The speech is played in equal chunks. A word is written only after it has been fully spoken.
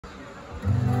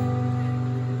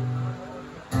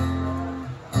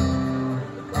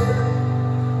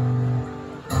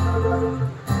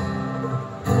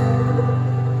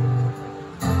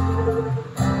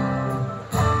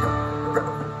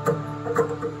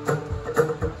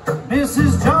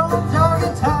Mrs. Jones, y'all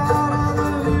get tired of the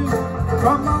view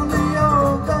from under your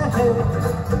bed.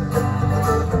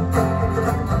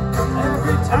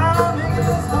 Every time he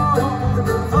gets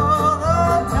home, all the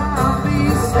time he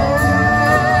said,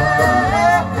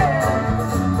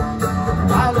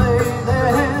 I lay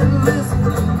there and listen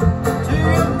to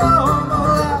your normal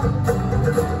life.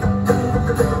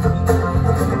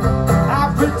 I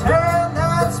pretend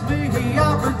that's me, I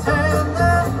pretend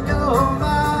that you're my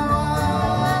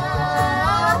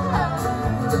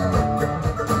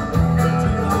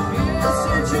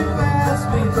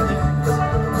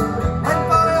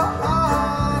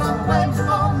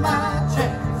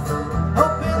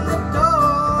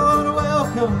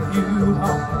you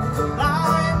home.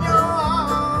 Lie in your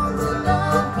arms and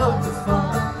unplug the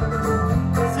phone.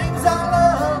 Seems I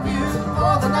love you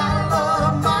more than I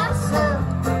love myself.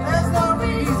 There's no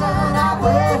reason I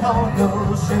wait on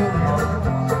your shit.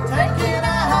 Take it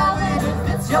out if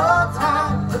it's your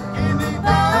time. Give me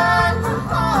back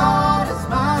my heart, it's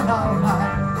mine all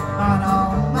night, mine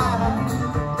all night.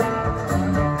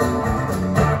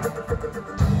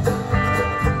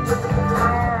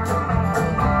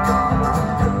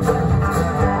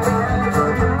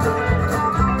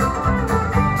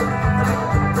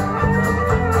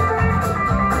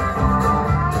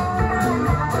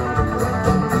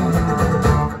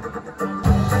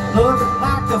 Look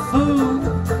like a fool,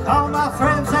 all my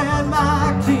friends and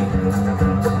my kids.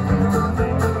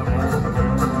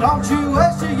 Don't you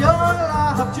waste your young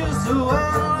life just to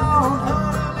wait on her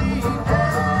to leave.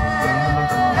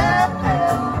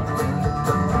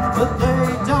 But they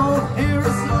don't hear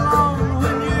us alone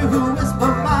when you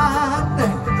whisper my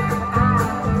name.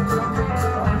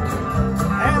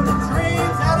 And the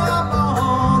dreams that are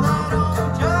born, they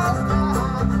don't just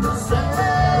have to say.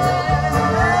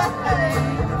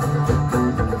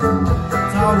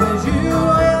 Always you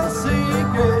in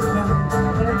secret.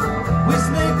 We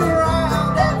sneak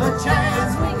around every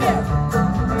chance we get.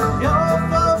 Your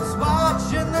folks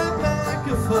watching them back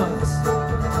of us,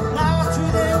 lie to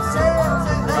themselves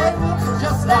and they look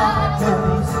just like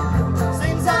us.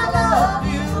 Seems I love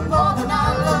you more than I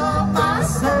love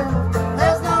myself.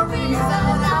 There's no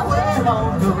reason I wait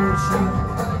on your shit.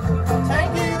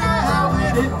 Take it out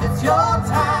with it, it's your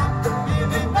time. Give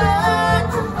me back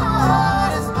your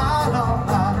heart, it's mine all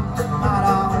night.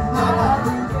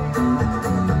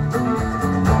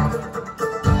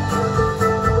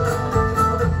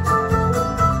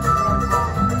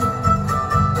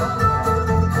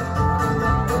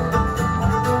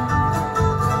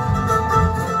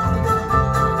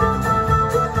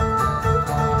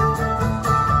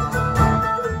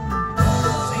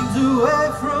 Away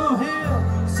from here,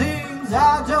 seems I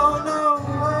don't know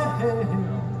where.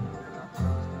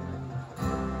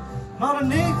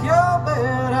 Underneath your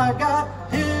bed, I got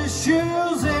his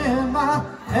shoes in my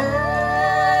hand.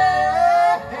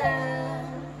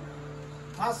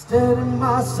 I steady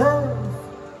myself,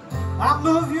 I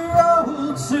move your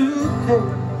old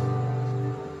suitcase.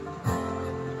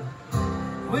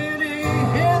 When he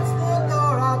hits the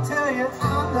door, I'll tell you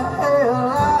I'm the hell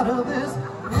out of this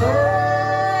place.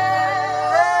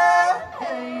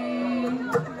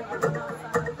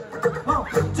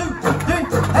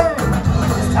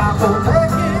 Time for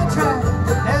making track,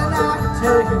 and I can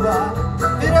tell you why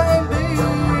it ain't been